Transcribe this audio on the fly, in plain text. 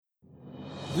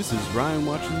This is Ryan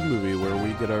Watches a Movie, where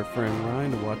we get our friend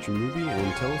Ryan to watch a movie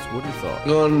and tell us what he thought.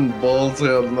 Going balls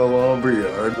out in the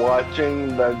lumberyard.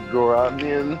 Watching the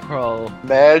Grunion Crawl.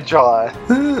 Magi.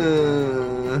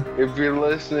 If you're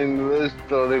listening to this,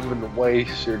 don't even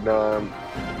waste your time.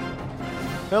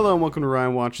 Hello and welcome to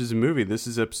Ryan Watches a Movie. This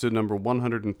is episode number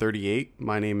 138.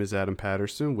 My name is Adam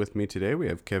Patterson. With me today we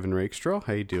have Kevin Rakestraw.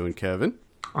 How you doing, Kevin?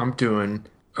 I'm doing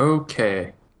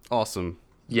okay. Awesome.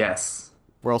 Yes.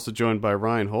 We're also joined by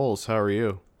Ryan Holes. How are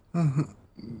you?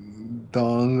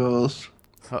 Dongles.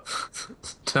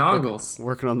 Toggles.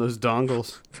 Working on those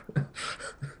dongles.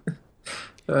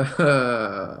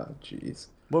 Jeez.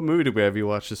 What movie did we have you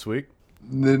watch this week?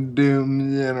 The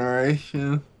Doom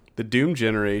Generation. The Doom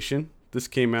Generation. This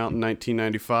came out in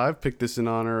 1995. Picked this in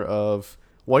honor of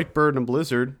Whitebird and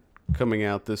Blizzard coming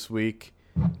out this week.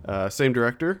 Same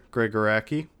director, Greg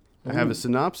Araki. I have a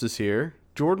synopsis here.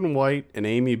 Jordan White and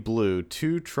Amy Blue,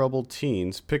 two troubled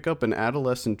teens, pick up an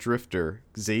adolescent drifter,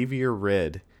 Xavier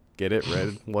Red. Get it?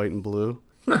 Red, white, and blue.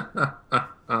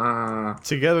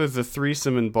 Together, the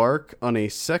threesome embark on a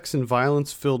sex and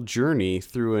violence-filled journey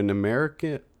through an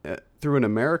America of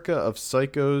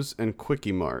psychos and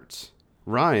quickie marts.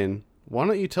 Ryan, why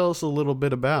don't you tell us a little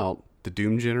bit about the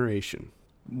Doom Generation?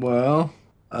 Well,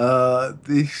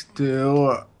 these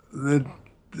two, the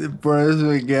Bryce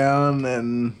McGowan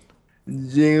and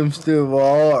James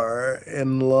Duval are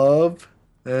in love,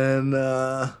 and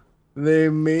they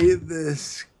meet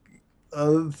this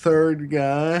other third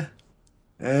guy,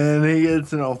 and he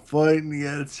gets in a fight and he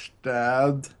gets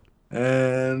stabbed,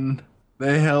 and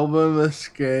they help him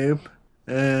escape,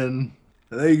 and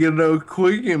they get to a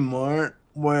Quickie Mart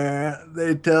where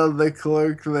they tell the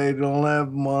clerk they don't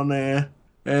have money,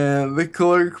 and the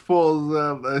clerk pulls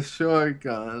out a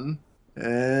shotgun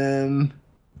and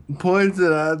points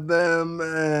it at them,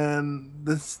 and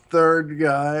this third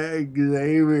guy,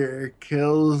 Xavier,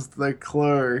 kills the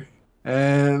clerk,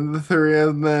 and the three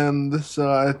of them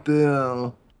decide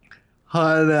to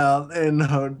hide out in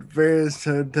various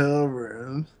hotel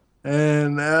rooms.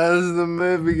 And as the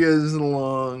movie goes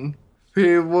along,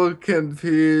 people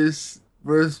confuse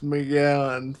Bruce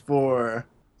McGowan for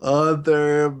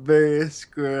other various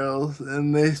girls,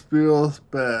 and they spill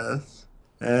past.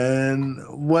 And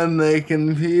when they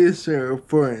confuse her,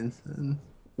 for instance,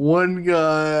 one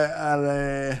guy at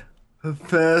a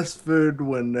fast food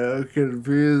window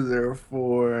confused her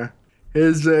for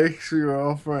his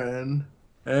ex-girlfriend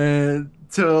and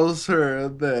tells her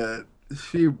that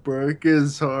she broke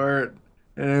his heart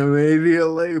and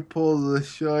immediately pulls a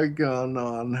shotgun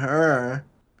on her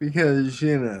because,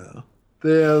 you know,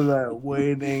 they have that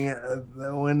waiting at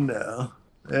the window.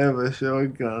 They have a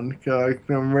shotgun cocked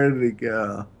and ready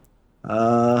to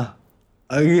go.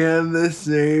 Again, this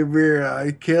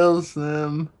Xavier kills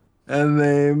them, and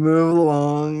they move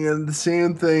along, and the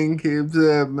same thing keeps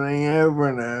happening over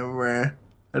and over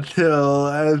until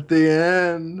at the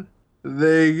end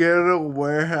they go to a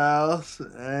warehouse,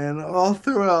 and all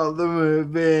throughout the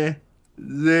movie,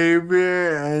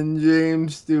 Xavier and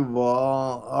James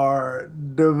Duval are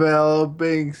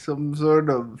developing some sort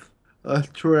of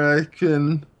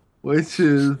attraction, which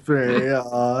is very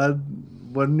odd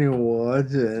when you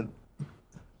watch it.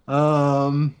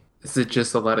 Is it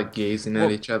just a lot of gazing at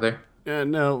each other? Yeah,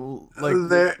 no, like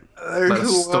there's a lot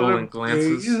stolen of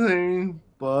glances. gazing,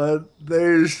 but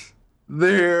they're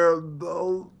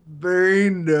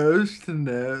very nose to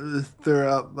nose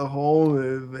throughout the whole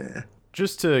movie.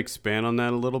 just to expand on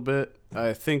that a little bit,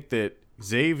 I think that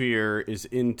Xavier is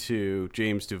into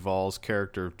James Duval's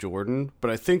character of Jordan, but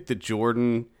I think that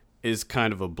Jordan is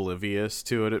kind of oblivious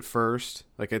to it at first,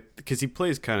 because he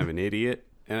plays kind of an idiot,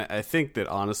 and I think that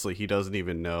honestly he doesn't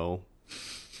even know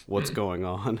what's going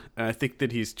on, and I think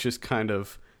that he's just kind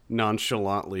of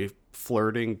nonchalantly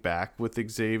flirting back with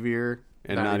Xavier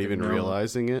and not even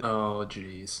realizing it. Oh,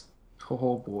 jeez.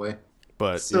 Oh, boy.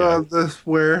 But So yeah. at this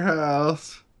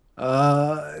warehouse,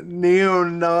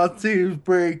 neo-Nazis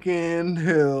break in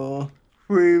who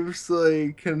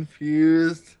previously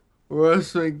confused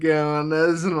Rose McGowan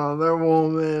as another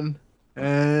woman,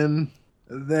 and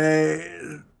they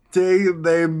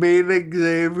beat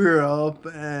Xavier up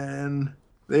and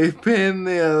they pin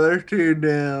the other two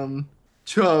down.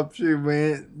 Chop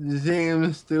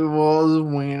James Duval's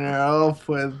wiener off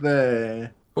with a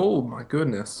Oh, my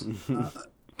goodness.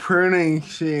 pruning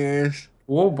shears.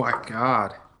 Oh, my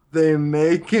God. They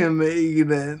make him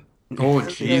eat it. Oh,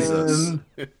 Jesus.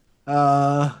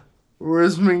 And,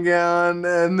 Rose McGowan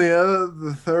and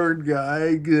the third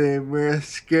guy, Xavier,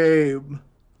 escape.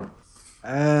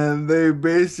 And they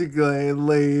basically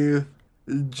leave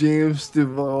James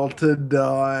Duvall to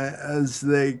die as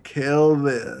they kill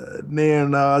the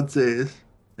neo-Nazis.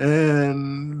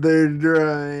 And they're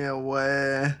driving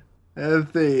away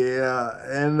at the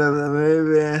end of the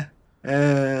movie.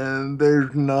 And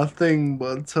there's nothing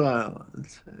but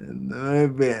silence. And the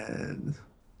movie ends.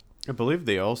 I believe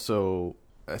I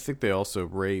think they also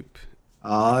rape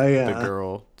Oh, yeah. the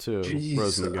girl too,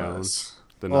 Rose McGowan. Jesus.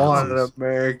 The On an Nazis.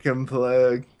 American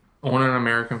flag. On an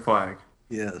American flag.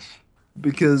 Yes.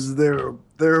 Because they're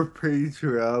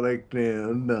patriotic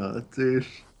neo-Nazis.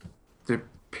 They're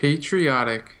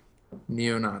patriotic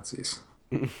neo-Nazis.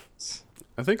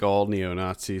 I think all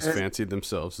neo-Nazis fancied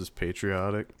themselves as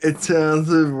patriotic. It sounds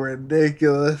as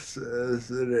ridiculous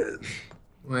as it is.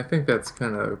 Well, I think that's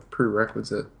kind of a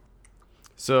prerequisite.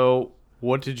 So,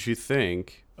 what did you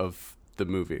think of the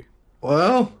movie?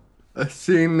 Well, I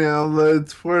see now that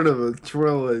it's part of a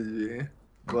trilogy,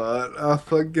 but I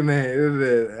fucking hated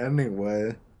it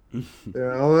anyway.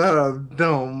 That I've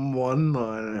done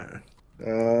one-liner.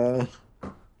 I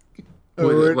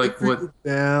read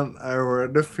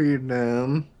a few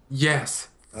down. Yes.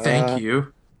 Thank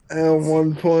you. At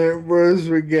one point, Rose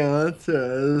McGowan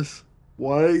says,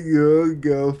 "Why don't you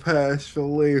go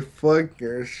passionately fuck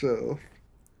yourself?"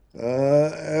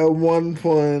 At one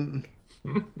point,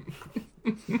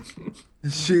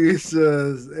 she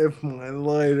says, "If my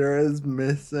lighter is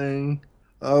missing,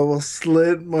 I will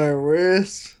slit my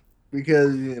wrist,"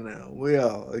 because, we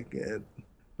all get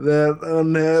that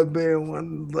unhappy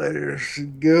when lighters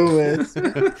go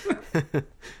missing.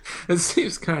 It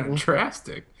seems kind of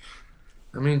drastic.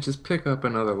 I mean, just pick up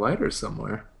another lighter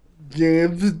somewhere.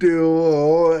 James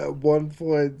Duvall at one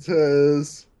point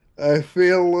says, "I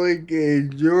feel like a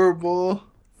gerbil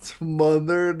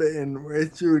smothered in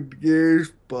Richard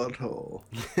Gere's butthole."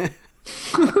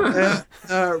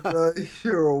 I'm not really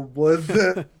sure what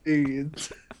that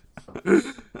means.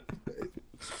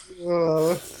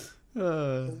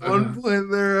 At one point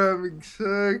they're having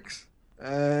sex,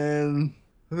 and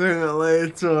apparently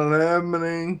it's not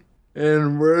happening.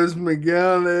 And Rose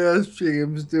McGowan asks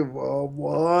James Duvall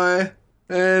why,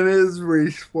 and his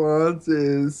response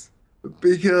is,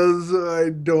 "Because I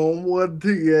don't want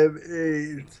to get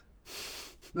AIDS."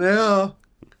 Now,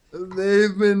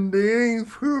 they've been dating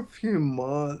for a few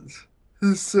months,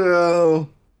 so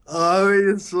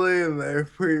obviously they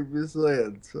previously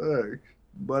had sex,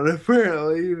 but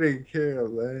apparently he didn't care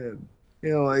then.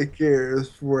 He only cares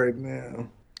right now.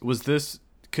 Was this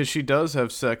because she does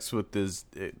have sex with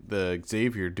the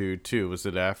Xavier dude too? Was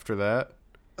it after that?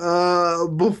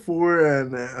 Before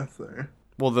and after.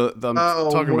 Well, I'm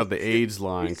talking about the AIDS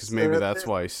line because maybe that's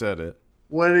why he said it.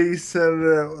 When he said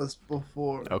it was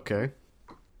before. Okay,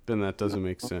 then that doesn't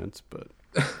make sense. But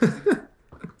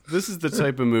this is the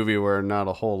type of movie where not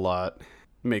a whole lot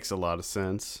makes a lot of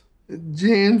sense.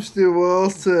 James Duvall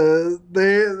says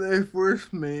they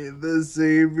first meet the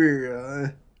Xavier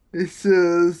guy. He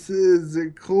says, "Is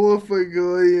it cool if I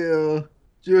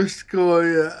just call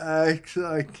you X?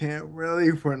 I can't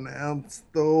really pronounce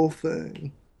the whole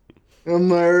thing." I'm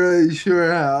not really sure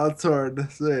how it's hard to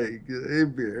say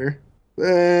Xavier.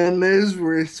 And his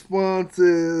response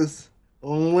is,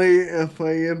 "Only if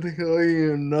I get to call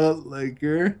you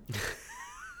Nutlicker."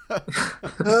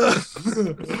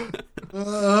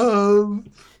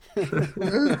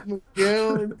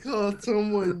 McGowan called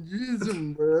someone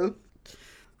Jism Breath.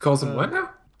 Calls him what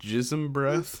now? Jism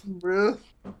breath?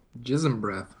 Jism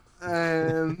breath.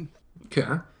 And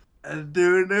Okay. at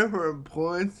two different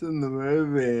points in the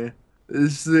movie, the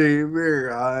Xavier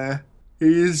guy,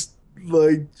 he's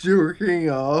like jerking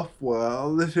off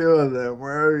while the two of them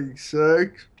are having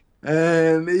sex.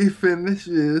 And he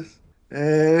finishes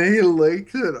and he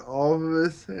licks it off of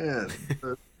his hand.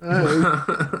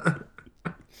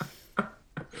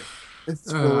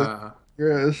 It's really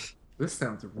gross. This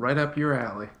sounds right up your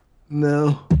alley.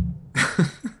 No.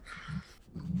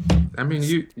 I mean,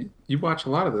 you watch a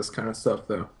lot of this kind of stuff,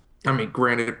 though. I mean,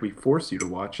 granted, we force you to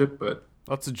watch it, but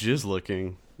Lots of jizz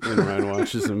licking when Ryan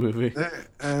watches a movie.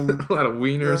 And a lot of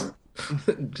wieners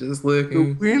just the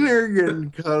licking. wiener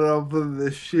getting cut off with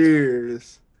the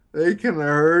shears. They can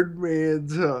hurt me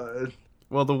inside.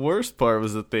 Well, the worst part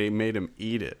was that they made him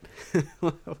eat it.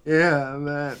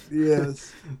 Yeah,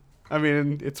 yes. I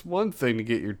mean, it's one thing to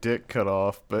get your dick cut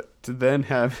off, but to then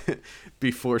have it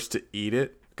be forced to eat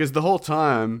it. Because the whole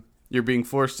time you're being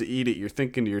forced to eat it, you're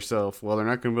thinking to yourself, well, they're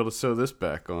not going to be able to sew this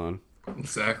back on.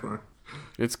 Exactly.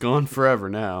 It's gone forever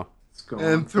now. It's going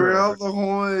And throughout the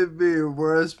whole movie,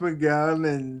 Rose McGowan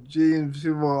and James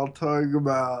Duvall talk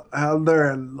about how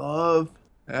they're in love.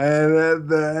 And at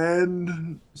the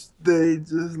end, they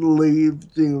just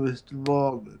leave James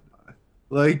Duvall to die.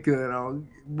 Like,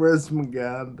 Russ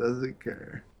McGowan doesn't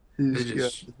care. They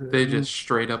He's got they just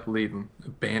straight up leave him,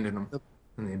 abandon him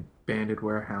in the abandoned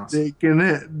warehouse.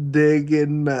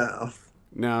 digging mouth.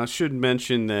 Now, I should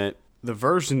mention that the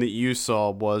version that you saw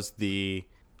was the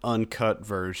uncut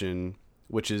version,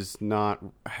 which is not,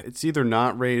 it's either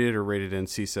not rated or rated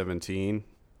NC-17.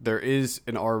 There is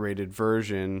an R-rated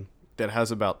version that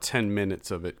has about 10 minutes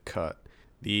of it cut.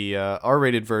 The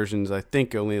R-rated version's, I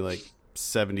think, only like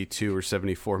 72 or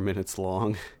 74 minutes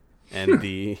long, and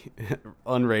the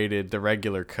unrated, the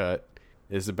regular cut,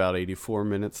 is about 84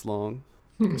 minutes long.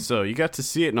 So you got to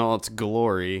see it in all its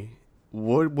glory.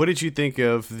 What did you think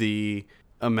of the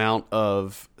amount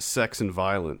of sex and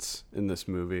violence in this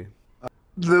movie?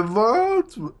 The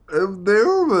violence, they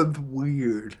were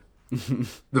weird.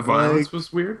 The violence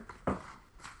was weird?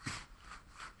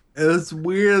 It's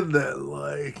weird that,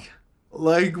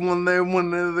 like when they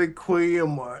went into the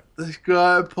Cuiamart, this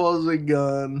guy pulls a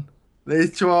gun, they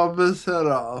chop his head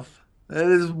off,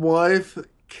 and his wife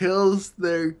kills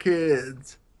their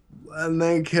kids, and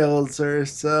then kills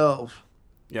herself.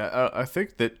 Yeah, I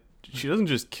think that she doesn't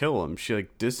just kill them, she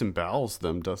like disembowels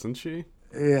them, doesn't she?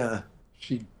 Yeah.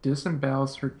 She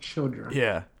disembowels her children.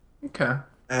 Yeah. Okay.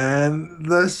 And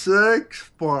the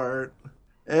sex part,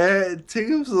 it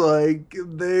seems like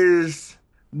there's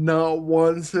not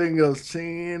one single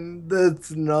scene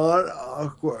that's not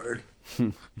awkward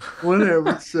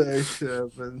whenever sex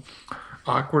happens.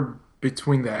 Awkward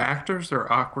between the actors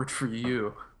or awkward for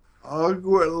you?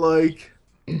 Awkward, like,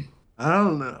 I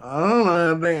don't know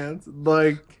how to answer.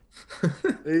 Like,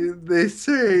 they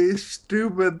say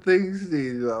stupid things to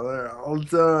each other all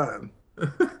the time.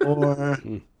 Or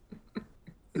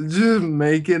just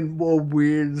making a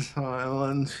weird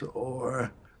silence,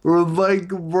 or like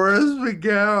Bruce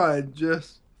McGowan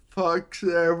just fucks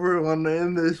everyone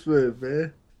in this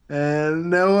movie, and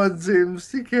no one seems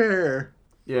to care.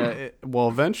 Yeah, well,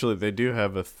 eventually they do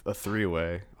have a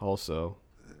three-way also.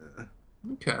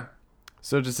 Okay.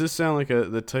 So does this sound like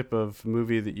the type of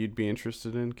movie that you'd be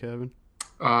interested in, Kevin?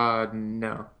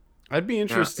 No. I'd be No,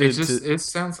 interested it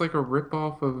sounds like a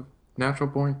ripoff of Natural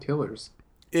Born Killers.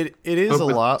 It is But a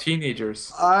with lot.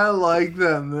 teenagers. I like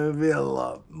that movie a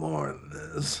lot more than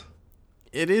this.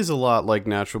 It is a lot like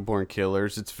Natural Born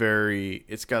Killers.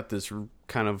 It's got this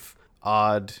kind of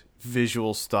odd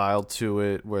visual style to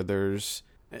it where and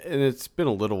it's been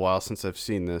a little while since I've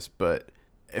seen this, but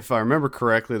if I remember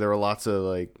correctly, there were lots of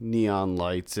like neon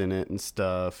lights in it and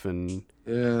stuff, and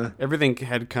Yeah. everything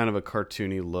had kind of a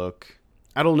cartoony look.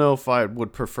 I don't know if I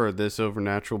would prefer this over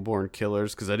Natural Born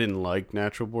Killers because I didn't like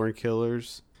Natural Born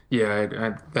Killers.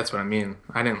 Yeah, that's what I mean.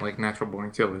 I didn't like Natural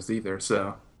Born Killers either,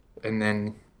 so... And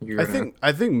then you're gonna...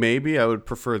 I think maybe I would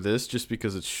prefer this just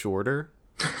because it's shorter.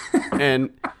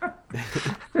 And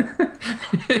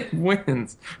It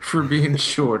wins for being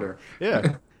shorter.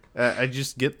 yeah, I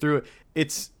just get through it.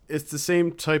 It's the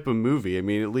same type of movie. I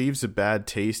mean, it leaves a bad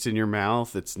taste in your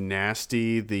mouth. It's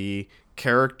nasty. The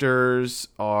characters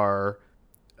are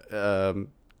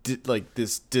like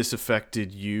this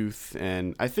disaffected youth,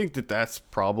 and I think that that's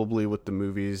probably what the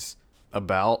movie's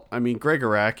about. I mean, Greg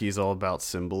Araki's all about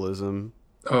symbolism.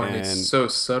 Oh, and it's so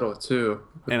subtle, too.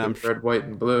 With and the I'm red, white,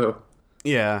 and blue.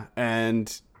 Yeah,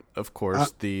 and of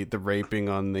course the raping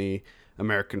on the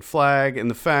American flag, and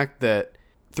the fact that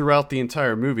throughout the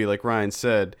entire movie, like Ryan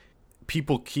said,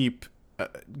 people keep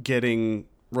getting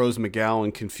Rose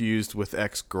McGowan confused with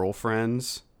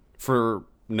ex-girlfriends for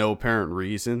no apparent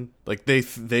reason. Like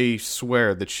they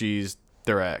swear that she's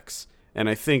their ex, and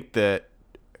I think that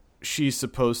she's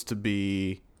supposed to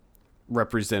be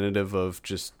representative of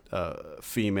just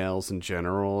females in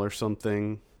general or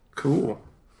something. Cool.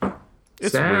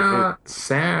 It's weird.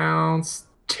 Sounds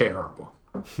terrible.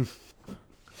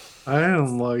 I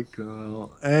don't like that.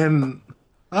 And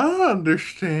I don't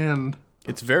understand.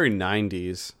 It's very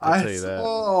 90s, I'll tell you that.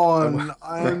 Saw on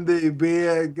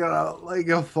IMDb I got like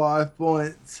a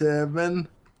 5.7.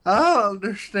 I don't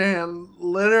understand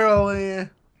literally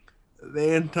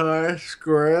the entire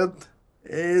script.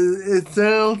 It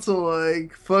sounds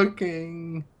like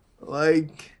fucking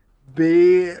like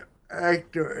B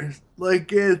actors.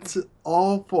 Like it's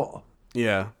awful.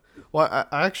 Yeah. Well,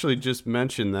 I actually just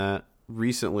mentioned that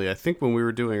recently. I think when we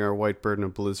were doing our White Bird and a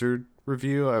Blizzard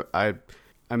review, I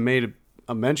made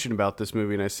a mention about this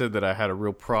movie, and I said that I had a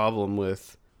real problem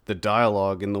with the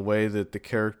dialogue and the way that the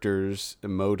characters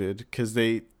emoted, because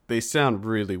they sound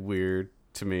really weird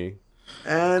to me.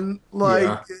 And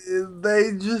like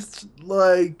they just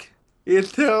like, you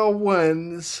tell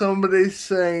when somebody's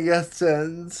saying a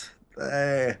sentence,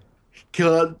 they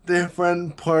cut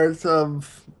different parts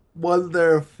of what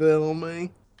they're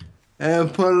filming,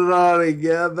 and put it all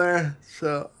together.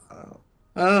 So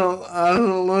I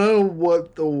don't know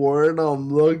what the word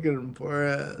I'm looking for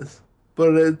is, but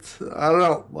I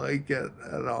don't like it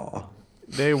at all.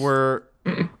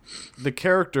 The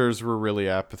characters were really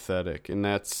apathetic, and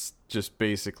that's just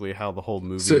basically how the whole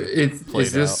movie So played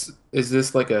out. is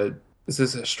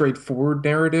this a straightforward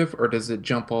narrative, or does it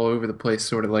jump all over the place,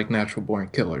 sort of like Natural Born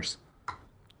Killers?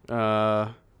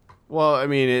 Well, I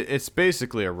mean, it's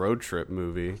basically a road trip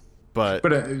movie, but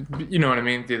You know what I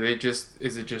mean?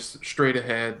 Is it just straight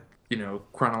ahead,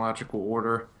 chronological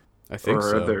order? I think Or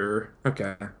so.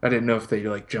 okay. I didn't know if they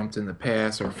like jumped in the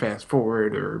past or fast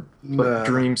forward or Nah. like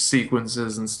dream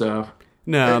sequences and stuff.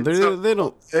 No, It's they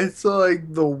don't. It's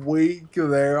like the week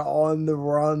they're on the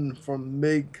run from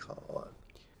MidCon.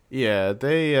 Yeah,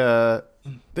 they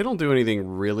don't do anything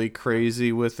really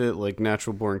crazy with it, like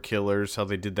Natural Born Killers. How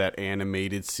they did that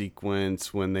animated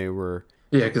sequence when they were.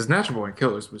 Yeah, because Natural Born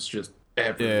Killers was just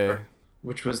everywhere, Yeah.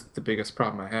 which was the biggest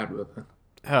problem I had with it.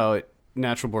 How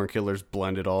Natural Born Killers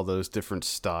blended all those different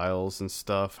styles and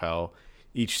stuff. How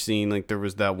each scene, like there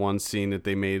was that one scene that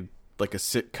they made like a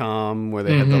sitcom where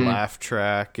they had the laugh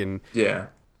track. And Yeah.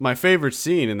 my favorite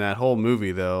scene in that whole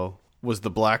movie, though, was the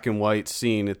black and white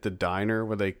scene at the diner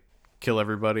where they kill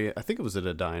everybody. I think it was at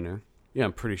a diner. Yeah,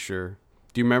 I'm pretty sure.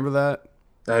 Do you remember that?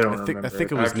 I don't I remember.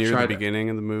 think it was near the beginning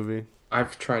of the movie.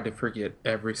 I've tried to forget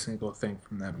every single thing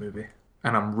from that movie.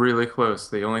 And I'm really close.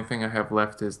 The only thing I have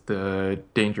left is the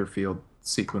Dangerfield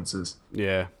sequences.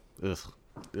 Yeah. Ugh.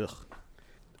 Ugh.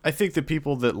 I think the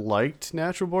people that liked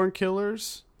Natural Born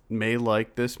Killers may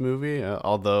like this movie,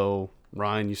 although,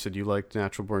 Ryan, you said you liked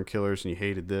Natural Born Killers and you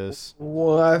hated this.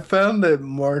 Well, I found it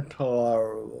more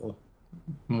tolerable.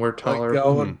 More Like, tolerable. I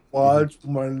would watch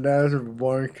my Natural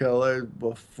Born Killers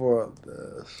before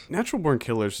this. Natural Born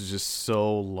Killers is just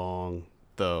so long,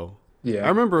 though. Yeah. I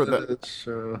remember that It's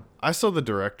true. I saw the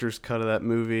director's cut of that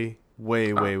movie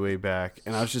way back,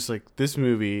 and I was just like, this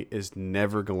movie is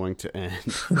never going to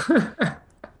end.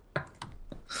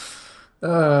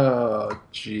 Oh,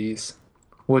 jeez.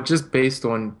 Well, just based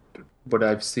on what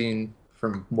I've seen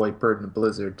from Whitebird and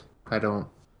Blizzard, I'm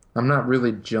not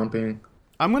really jumping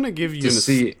I'm gonna give you to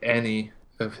see any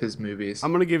of his movies.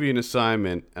 I'm gonna give you an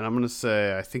assignment, and I'm gonna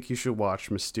say I think you should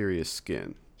watch Mysterious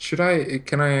Skin. Can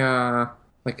I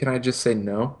just say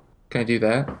no? Can I do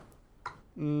that?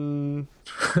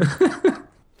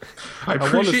 I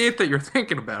appreciate that you're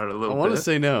thinking about it a I little want bit. to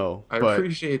say no, I but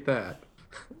appreciate that.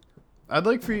 I'd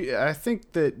like for you. I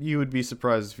think that you would be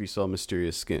surprised if you saw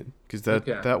Mysterious Skin, because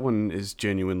Okay. that one is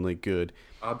genuinely good.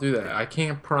 I'll do that. I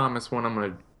can't promise when I'm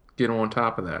going to get on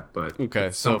top of that, but Okay,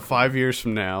 it's so something. 5 years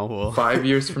from now, 5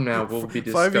 years from now, we'll be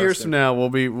discussing. 5 years from now, we'll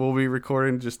be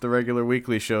recording just the regular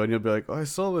weekly show, and you'll be like, "Oh, I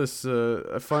saw this.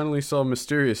 I finally saw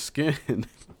Mysterious Skin." And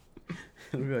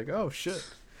I'll be like, "Oh shit!"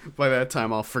 By that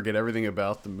time, I'll forget everything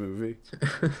about the movie.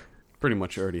 Pretty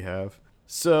much already have.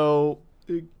 So,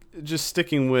 just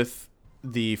sticking with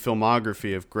the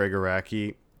filmography of Greg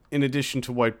Araki, in addition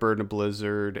to Whitebird and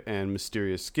Blizzard and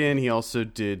Mysterious Skin, he also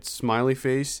did Smiley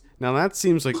Face. Now that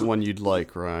seems like one you'd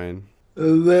like, Ryan.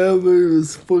 That movie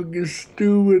was fucking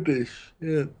stupid as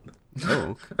shit.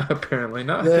 Oh, Apparently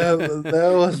not.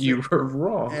 That was You were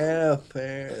wrong.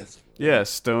 half-assed. yeah,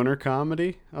 stoner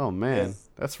comedy. Oh man,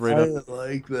 that's right I up. didn't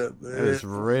like that That is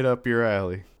movie. right up your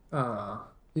alley. You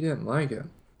didn't like it.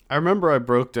 I remember I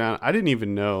broke down. I didn't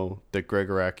even know that Greg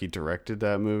Araki directed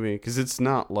that movie, because it's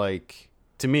not like,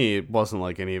 to me, it wasn't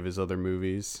like any of his other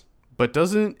movies. But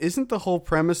isn't the whole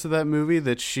premise of that movie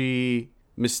that she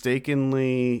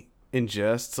mistakenly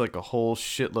ingests like a whole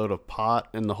shitload of pot,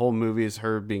 and the whole movie is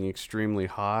her being extremely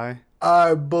high?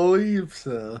 I believe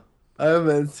so. I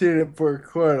haven't seen it for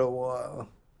quite a while.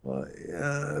 But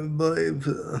yeah, I believe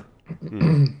so.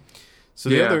 So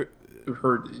the other,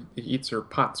 her eats her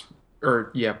pots,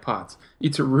 pots.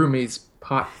 Eats her roommate's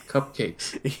pot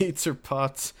cupcakes. eats her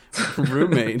pot's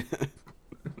roommate.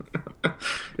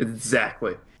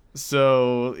 Exactly.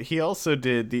 So he also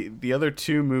did the other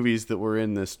two movies that were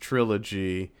in this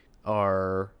trilogy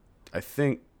are, I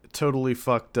think, Totally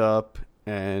Fucked Up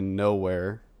and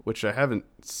Nowhere, which I haven't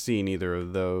seen either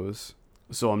of those.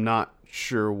 So I'm not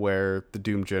sure where the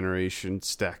Doom Generation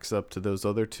stacks up to those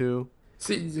other two.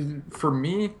 See, for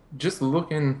me, just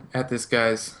looking at this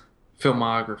guy's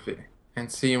filmography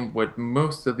and seeing what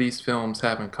most of these films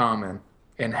have in common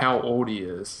and how old he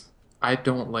is, I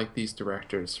don't like these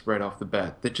directors right off the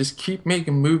bat that just keep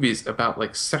making movies about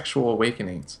like sexual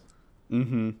awakenings.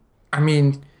 Mm-hmm. I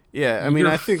mean, Yeah, I mean,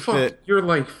 I think that... you're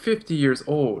like 50 years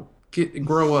old.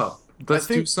 Grow up. Let's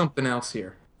do think- something else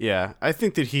here. Yeah, I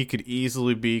think that he could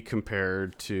easily be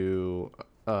compared to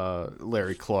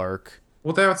Larry Clark.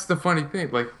 Well, that's the funny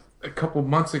thing. Like a couple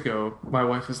months ago, my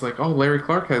wife was like, "Oh, Larry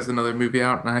Clark has another movie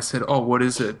out," and I said, "Oh, what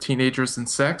is it? Teenagers and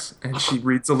Sex?" And she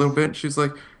reads a little bit, and she's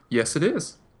like, "Yes, it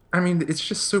is." I mean, it's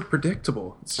just so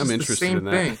predictable. It's I'm just the interested same in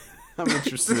that. thing. I'm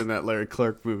interested in that Larry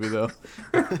Clark movie though.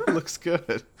 It looks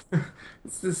good.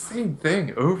 It's the same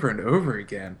thing over and over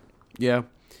again. Yeah.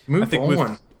 Move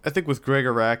on. I think with Greg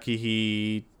Araki,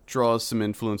 he draws some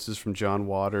influences from John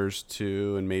Waters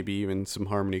too, and maybe even some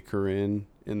Harmony Korine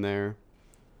in there.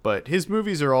 But his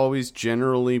movies are always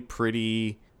generally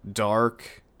pretty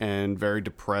dark and very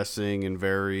depressing and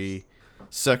very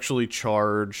sexually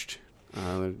charged.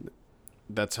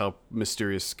 That's how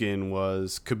Mysterious Skin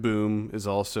was. Kaboom is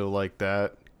also like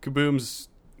that. Kaboom's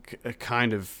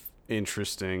kind of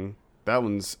interesting. That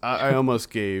one's... I almost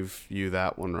gave you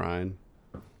that one, Ryan.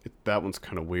 That one's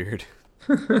kind of weird.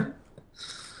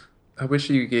 I wish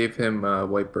you gave him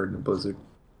White-Bird and Blizzard.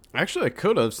 Actually, I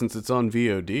could have, since it's on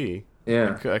VOD.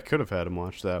 Yeah. I could have had him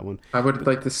watch that one. I would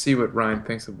like to see what Ryan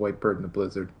thinks of White-Bird and the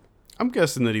Blizzard. I'm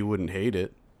guessing that he wouldn't hate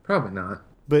it. Probably not.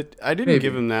 But I didn't Maybe.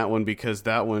 give him that one because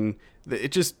that one,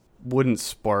 it just wouldn't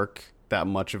spark that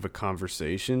much of a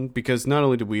conversation. Because not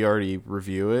only did we already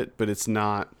review it, but it's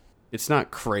not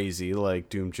crazy like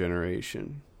Doom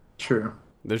Generation. True.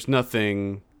 There's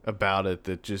nothing about it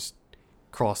that just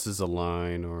crosses a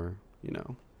line or,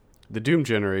 The Doom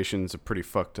Generation is a pretty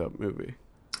fucked up movie.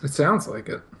 It sounds like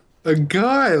it. A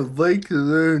guy licked his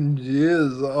own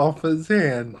jizz off his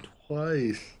hand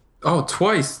twice. Oh,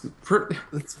 twice.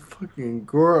 That's fucking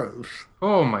gross.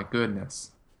 Oh my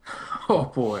goodness. Oh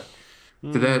boy.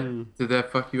 Did that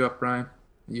fuck you up, Ryan?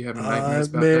 You having nightmares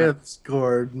It about may that? have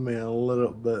scarred me a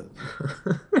little bit.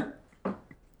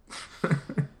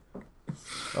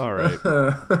 All right.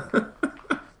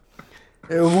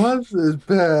 It wasn't as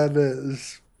bad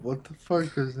as... What the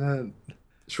fuck is that?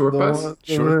 Short bus?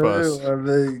 Short bus. Where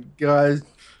the guys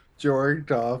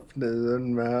jerked off in his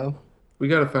own mouth. We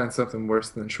gotta find something worse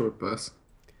than short bus.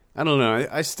 I don't know.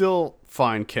 I still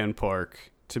find Ken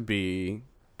Park to be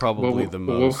probably the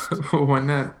most... When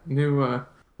that new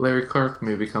Larry Clark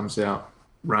movie comes out,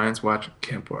 Ryan's watching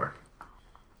Ken Park.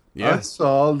 Yeah. I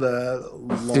saw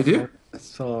that. Did you? I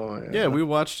saw it. Yeah, we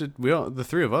watched it. The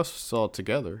three of us saw it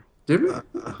together. Did we?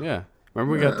 Yeah.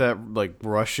 Remember we got that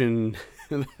Russian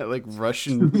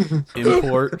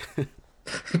import?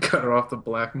 Got it off the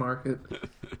black market.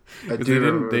 I 'Cause do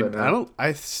remember that now.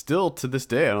 I still to this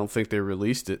day I don't think they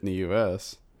released it in the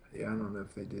US. Yeah, I don't know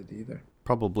if they did either.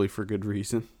 Probably for good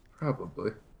reason.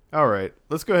 Probably. All right,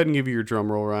 let's go ahead and give you your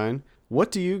drum roll, Ryan.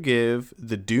 What do you give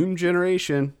the Doom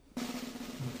Generation?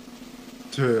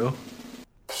 2.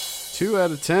 2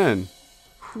 out of 10.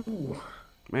 Ooh.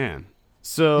 Man.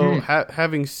 So,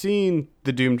 having seen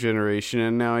the Doom Generation,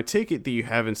 and now I take it that you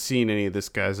haven't seen any of this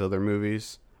guy's other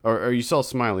movies, or you saw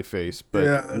Smiley Face, but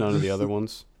Yeah, none of the other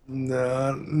ones.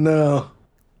 No.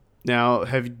 Now,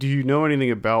 do you know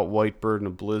anything about White-Bird and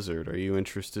a Blizzard? Are you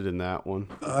interested in that one?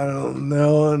 I don't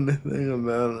know anything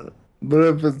about it. But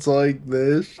if it's like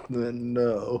this, then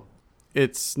no.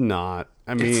 It's not.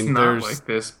 I mean, It's not there's like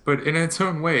this, but in its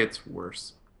own way, it's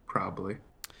worse. Probably.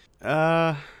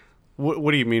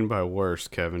 What do you mean by worse,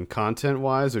 Kevin?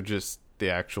 Content-wise, or just the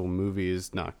actual movie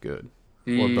is not good,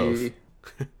 or both?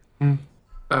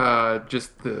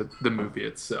 Just the movie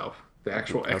itself, the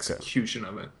actual execution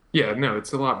of it. Yeah, no,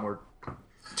 it's a lot more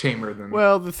tamer than.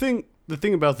 Well, the thing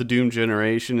about the Doom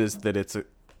Generation is that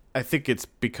I think it's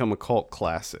become a cult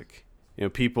classic.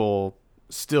 People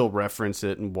still reference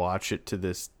it and watch it to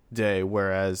this day,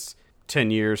 whereas 10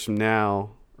 years from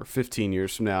now or 15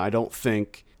 years from now, I don't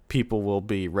think people will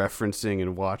be referencing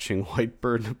and watching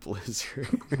White-Bird and a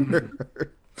Blizzard.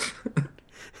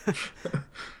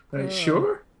 Are you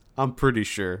sure? I'm pretty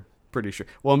sure.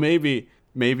 Well, maybe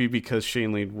because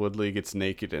Shailene Woodley gets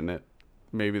naked in it.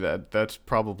 Maybe that's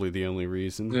probably the only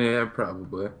reason. Yeah,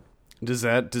 probably. Does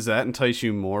that entice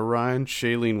you more, Ryan?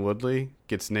 Shailene Woodley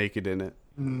gets naked in it.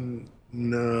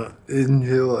 No. Isn't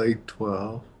she like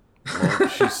 12? Well,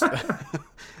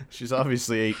 she's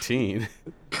obviously 18.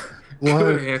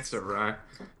 Good answer, Ryan.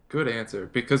 Good answer.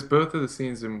 Because both of the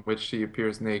scenes in which she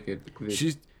appears naked,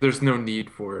 there's no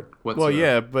need for it whatsoever. Well,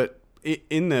 yeah, but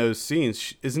in those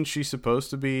scenes, isn't she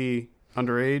supposed to be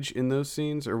underage in those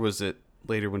scenes, or was it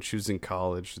later when she was in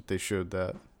college that they showed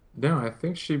that? No, I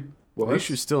think she was. I think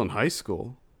she was still in high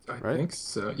school, right? I think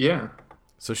so. Yeah.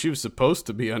 So she was supposed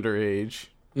to be underage.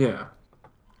 Yeah.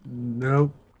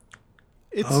 Nope.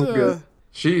 It's good.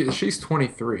 She's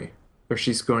 23, or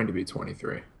she's going to be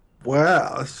 23.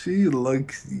 Wow, she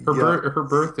looks young. Her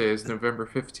birthday is November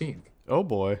 15th. Oh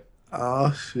boy.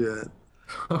 Oh, shit.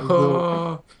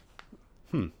 Oh,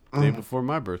 Day before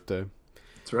my birthday.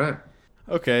 that's right.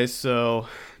 Okay, so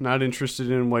not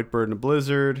interested in White Bird and a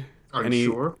Blizzard. Are you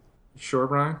sure? You sure,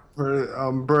 Brian?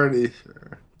 I'm pretty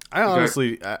sure. I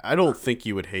honestly, I don't think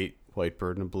you would hate White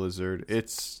Bird and a Blizzard.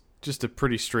 It's just a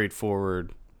pretty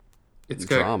straightforward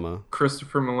drama. Got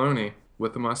Christopher Maloney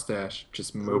with a mustache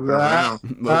just moping around.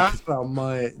 That I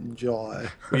might enjoy.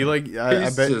 You like? I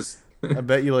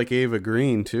bet you like Ava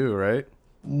Green too, right?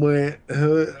 Wait,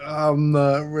 I'm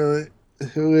not really.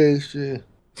 Who is she?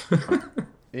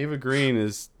 Ava Green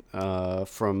is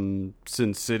from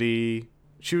Sin City.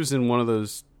 She was in one of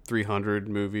those 300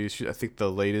 movies. I think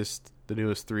the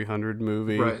newest 300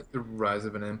 movie. Right, The Rise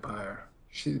of an Empire.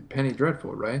 She's Penny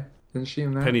Dreadful, right? Isn't she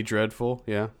in that? Penny Dreadful,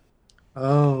 yeah.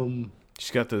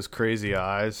 She's got those crazy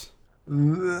eyes. Okay,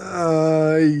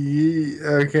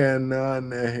 no.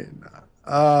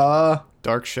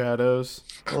 Dark Shadows.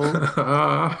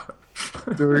 Dark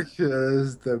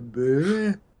Shadows, the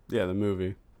movie? Yeah, the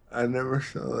movie. I never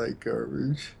saw that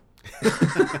garbage.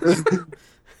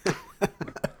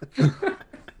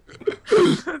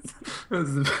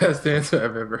 That's the best answer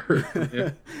I've ever heard.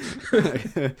 Yeah.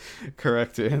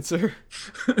 Correct answer.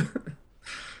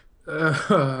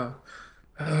 Oh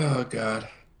God.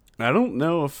 I don't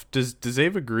know if does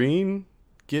Ava Green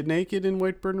get naked in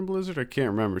White Bird and Blizzard? I can't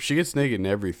remember. She gets naked in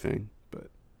everything, but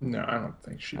no, I don't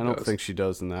think she. I don't think she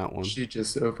does in that one. She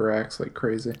just overacts like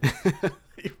crazy.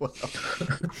 Well,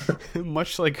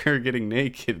 much like her getting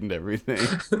naked and everything.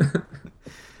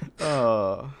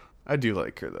 I do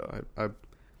like her though.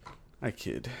 I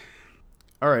kid.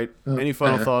 All right. Any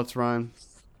final thoughts, Ryan?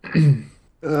 Dude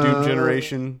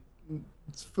Generation.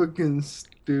 It's fucking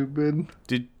stupid.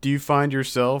 Do you find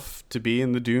yourself to be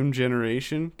in the Doom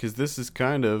generation? Because this is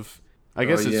kind of, I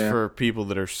guess it's for people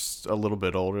that are a little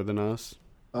bit older than us.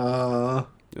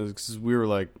 Because we were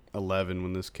like 11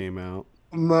 when this came out.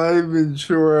 I'm not even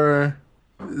sure.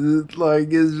 Is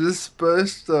this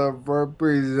supposed to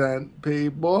represent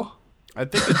people? I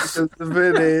think it's. If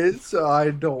it is,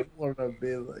 I don't want to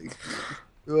be like.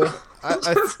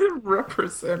 I doesn't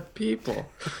represent people.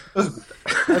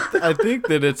 I think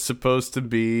that it's supposed to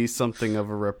be something of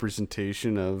a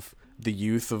representation of the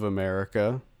youth of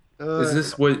America. Is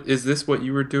this what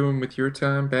you were doing with your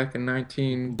time back in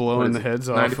 19? Blowing the heads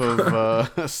off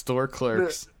of store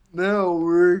clerks. No, we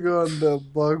were going to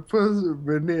Blockbuster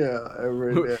Video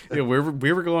every day. Yeah,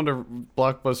 we were going to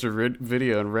Blockbuster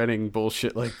Video and renting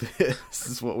bullshit like this. This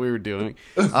is what we were doing.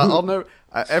 I'll never.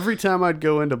 Every time I'd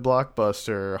go into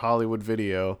Blockbuster or Hollywood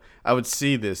Video, I would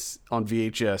see this on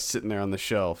VHS sitting there on the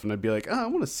shelf, and I'd be like, "Oh, I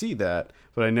want to see that,"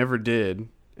 but I never did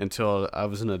until I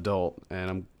was an adult, and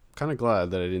I'm kind of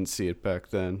glad that I didn't see it back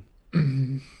then.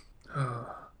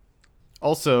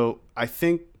 Also, I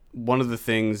think one of the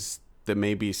things that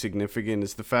may be significant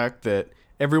is the fact that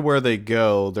everywhere they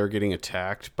go, they're getting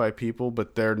attacked by people,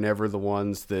 but they're never the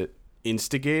ones that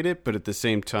instigate it, but at the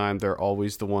same time, they're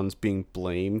always the ones being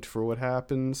blamed for what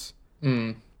happens.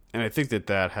 And I think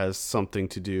that has something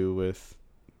to do with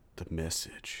the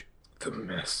message. The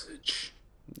message.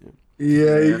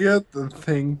 Yeah, you get to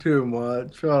think too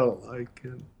much. I don't like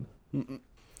it.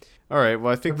 All right,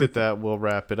 well, I think that will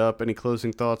wrap it up. Any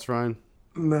closing thoughts, Ryan?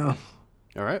 No.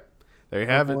 All right. There you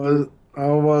have it. I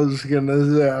was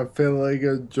gonna say I feel like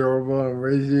a gerbil and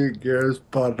Richard Gere's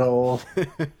butthole,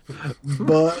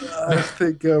 but I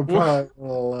think I probably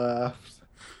will laugh.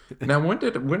 Now,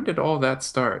 when did all that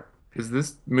start? Is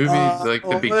this movie like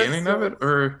the beginning of it,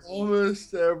 or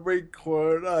almost every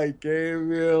quote I gave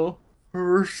you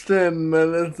first 10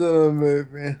 minutes of the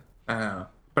movie?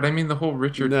 But I mean the whole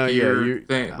Richard Gere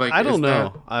thing. Like, I don't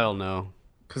know. I don't know.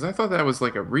 Because I thought that was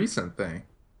like a recent thing.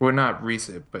 Well, not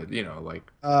recent, but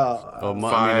like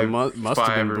must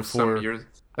have been before. Some years.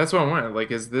 That's what I wanted. Like,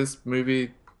 is this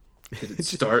movie? Did it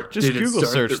start? Just Google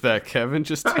search that, Kevin.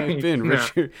 Just type in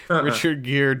Richard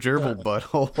Gere gerbil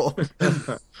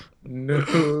butthole.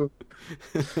 No,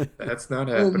 that's not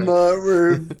happening.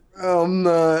 I'm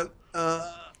not.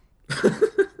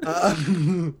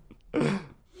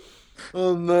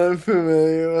 I'm not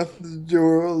familiar with the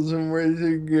gerbils and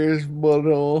Richard Gere's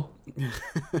butthole.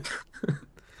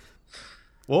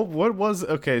 Well, what was...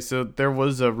 Okay, so there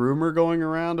was a rumor going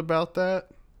around about that?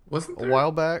 Wasn't there? A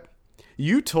while back?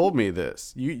 You told me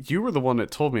this. You were the one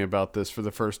that told me about this for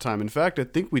the first time. In fact, I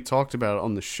think we talked about it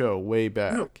on the show way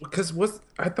back. No, because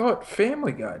I thought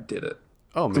Family Guy did it.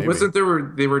 Oh, maybe. Wasn't they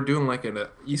were doing like an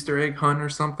Easter egg hunt or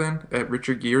something at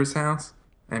Richard Gere's house?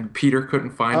 And Peter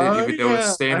couldn't find it, even though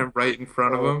it's standing right in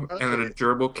front of him. And then a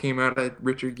gerbil came out at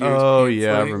Richard Gere's pants,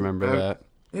 I remember that.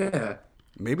 Yeah.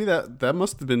 Maybe that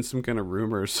must have been some kind of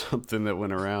rumor or something that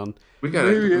went around.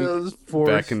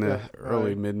 Back in the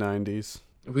early mid-90s.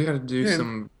 We got to do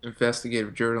some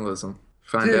investigative journalism.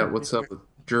 Find out what's up with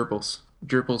gerbils.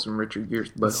 Gerbils and Richard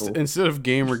Gere's butthole. Instead of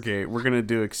Gamergate, we're gonna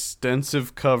do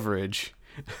extensive coverage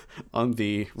on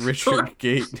the Richard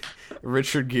Gere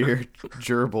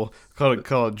gerbil. Call it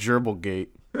Gerbilgate.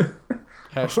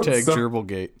 Hashtag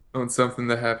Gerbilgate. On something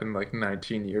that happened like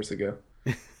 19 years ago.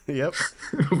 Yep.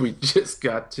 We just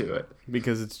got to it.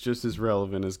 Because it's just as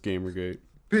relevant as Gamergate.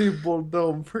 People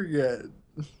don't forget.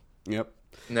 Yep.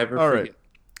 Never All forget. right.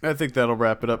 I think that'll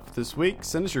wrap it up for this week.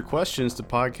 Send us your questions to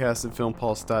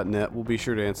podcast@filmpulse.net. We'll be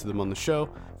sure to answer them on the show.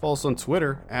 Follow us on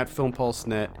Twitter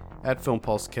 @FilmPulseNet,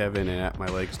 @FilmPulseKevin, and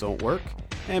 @MyLegsDon'tWork.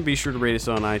 And be sure to rate us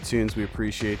on iTunes. We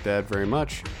appreciate that very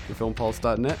much. For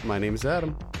FilmPulse.net, my name is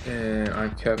Adam. And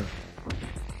I'm Kevin.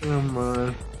 Come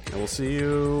on. And we'll see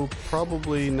you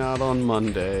probably not on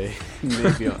Monday.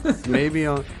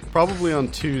 Probably on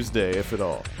Tuesday, if at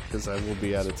all, because I will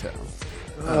be out of town.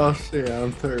 I'll see you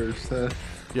on Thursday.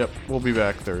 Yep, we'll be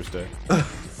back Thursday.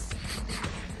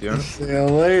 Yeah. See you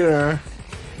later.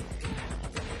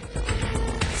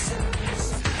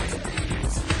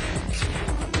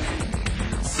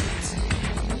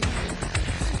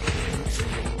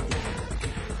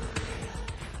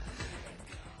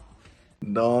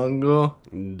 Dongle.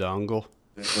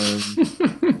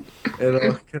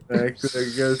 It'll connect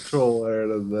the controller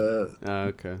to that.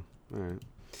 Okay. All right.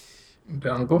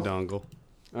 Dongle.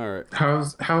 All right.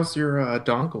 How's your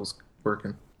dongles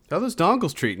working? How are those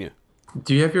dongles treating you?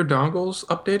 Do you have your dongles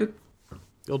updated?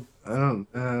 I don't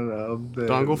know.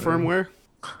 Dongle firmware?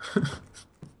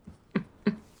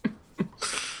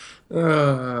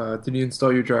 Did you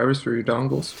install your drivers for your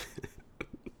dongles?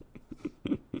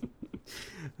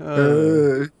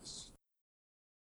 Uh,